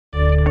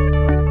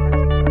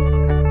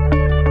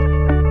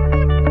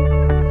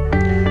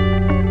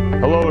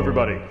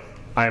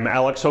I am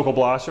Alex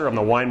Sokolblasser. I'm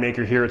the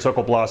winemaker here at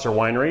Sokolblasser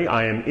Winery.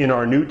 I am in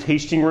our new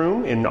tasting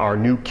room, in our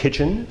new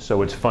kitchen,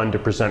 so it's fun to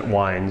present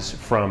wines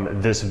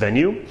from this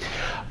venue.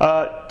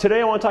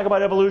 Today I want to talk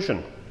about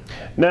evolution.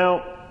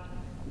 Now,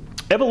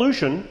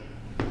 evolution,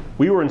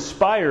 we were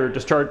inspired to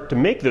start to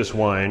make this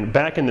wine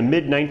back in the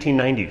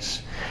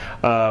mid-1990s.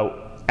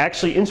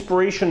 Actually,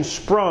 inspiration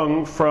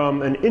sprung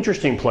from an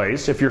interesting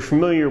place. If you're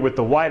familiar with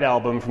the White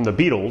Album from the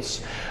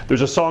Beatles,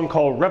 there's a song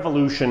called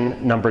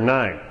Revolution Number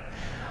 9.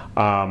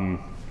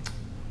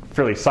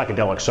 Fairly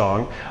psychedelic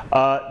song.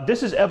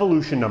 This is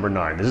Evolution Number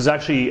 9. This is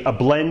actually a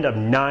blend of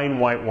 9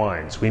 white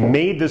wines. We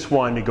made this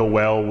wine to go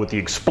well with the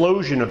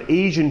explosion of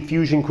Asian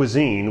fusion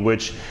cuisine,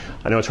 which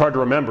I know it's hard to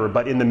remember,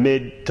 but in the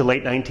mid to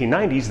late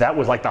 1990s, that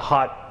was like the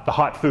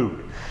hot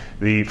food.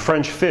 The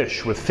French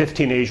fish with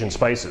 15 Asian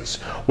spices.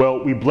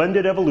 Well, we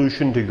blended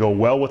Evolution to go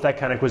well with that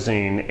kind of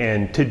cuisine,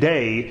 and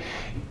today,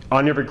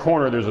 on every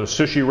corner there's a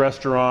sushi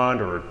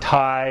restaurant or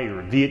Thai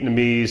or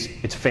Vietnamese.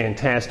 It's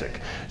fantastic.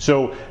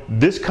 So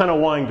this kind of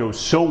wine goes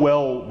so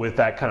well with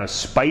that kind of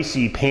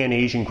spicy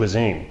pan-Asian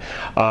cuisine.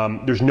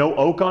 There's no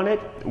oak on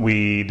it.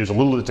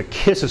 There's a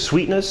kiss of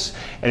sweetness,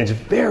 and it's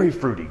very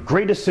fruity,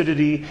 great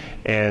acidity,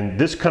 and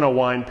this kind of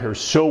wine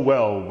pairs so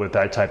well with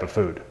that type of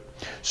food.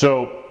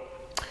 So,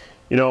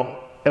 you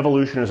know,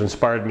 evolution has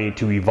inspired me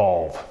to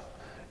evolve,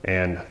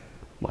 and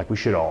like we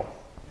should all.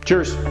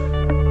 Cheers.